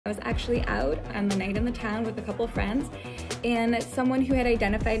I was actually out on the night in the town with a couple friends, and someone who had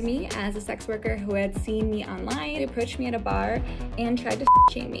identified me as a sex worker who had seen me online approached me at a bar and tried to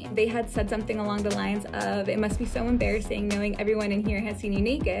shame me. They had said something along the lines of, "It must be so embarrassing knowing everyone in here has seen you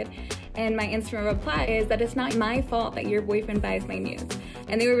naked." And my instant reply is that it's not my fault that your boyfriend buys my news.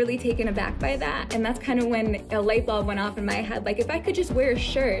 And they were really taken aback by that. And that's kind of when a light bulb went off in my head. Like, if I could just wear a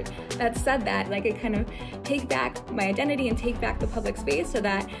shirt that said that, like, I kind of take back my identity and take back the public space so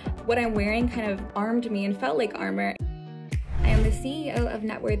that what I'm wearing kind of armed me and felt like armor. I am the CEO of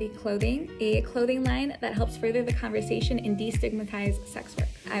Networthy Clothing, a clothing line that helps further the conversation and destigmatize sex work.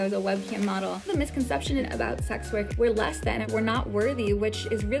 I was a webcam model. The misconception about sex work, we're less than, we're not worthy, which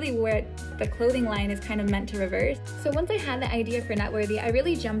is really what the clothing line is kind of meant to reverse. So once I had the idea for Networthy, I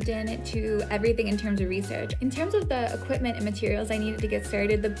really jumped into everything in terms of research. In terms of the equipment and materials I needed to get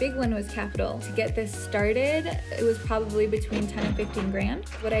started, the big one was capital. To get this started, it was probably between 10 and 15 grand.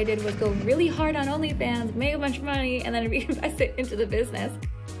 What I did was go really hard on OnlyFans, make a bunch of money, and then reinvest it into the business.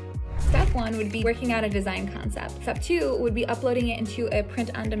 Step one would be working out a design concept. Step two would be uploading it into a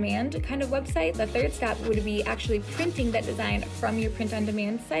print-on-demand kind of website. The third step would be actually printing that design from your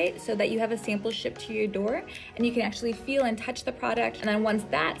print-on-demand site so that you have a sample shipped to your door and you can actually feel and touch the product. And then once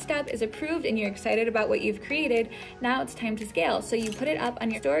that step is approved and you're excited about what you've created, now it's time to scale. So you put it up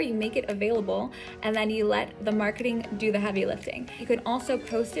on your store, you make it available, and then you let the marketing do the heavy lifting. You can also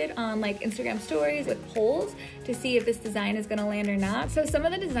post it on like Instagram stories with polls to see if this design is gonna land or not. So some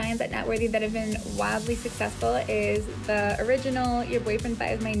of the designs at Networthy that have been wildly successful is the original "Your Boyfriend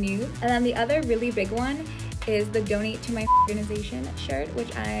Buys My News," and then the other really big one is the "Donate to My Organization" shirt,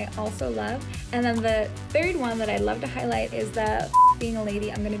 which I also love. And then the third one that I'd love to highlight is the "Being a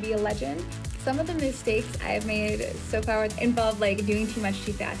Lady, I'm Gonna Be a Legend." Some of the mistakes I've made so far involve like doing too much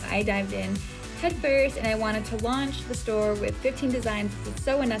too fast. I dived in head first and I wanted to launch the store with 15 designs. It's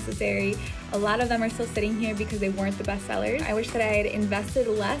so unnecessary. A lot of them are still sitting here because they weren't the best sellers. I wish that I had invested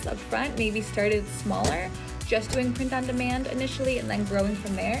less up front, maybe started smaller, just doing print on demand initially and then growing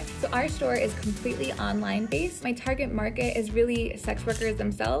from there. So our store is completely online based. My target market is really sex workers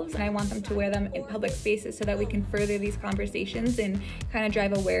themselves, and I want them to wear them in public spaces so that we can further these conversations and kind of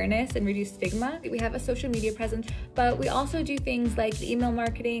drive awareness and reduce stigma. We have a social media presence, but we also do things like email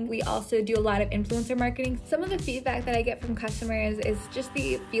marketing. We also do a lot of influencer marketing. Some of the feedback that I get from customers is just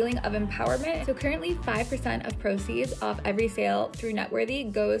the feeling of empowerment. So currently 5% of proceeds off every sale through Networthy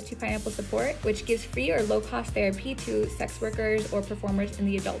goes to Pineapple Support, which gives free or low cost therapy to sex workers or performers in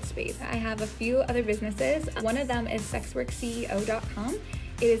the adult space. I have a few other businesses. One of them is sexworkceo.com.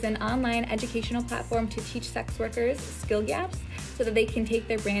 It is an online educational platform to teach sex workers skill gaps so that they can take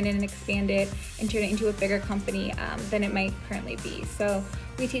their brand and expand it and turn it into a bigger company than it might currently be. So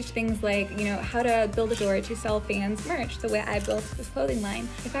we teach things like, how to build a store to sell fans merch the way I built this clothing line.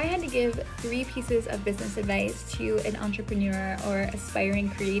 If I had to give 3 pieces of business advice to an entrepreneur or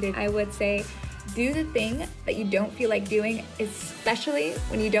aspiring creative, I would say, do the thing that you don't feel like doing, especially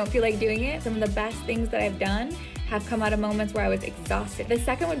when you don't feel like doing it. Some of the best things that I've done have come out of moments where I was exhausted. The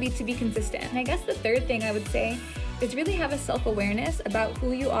second would be to be consistent. And I guess the third thing I would say is really have a self-awareness about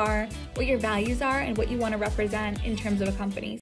who you are, what your values are, and what you want to represent in terms of a company.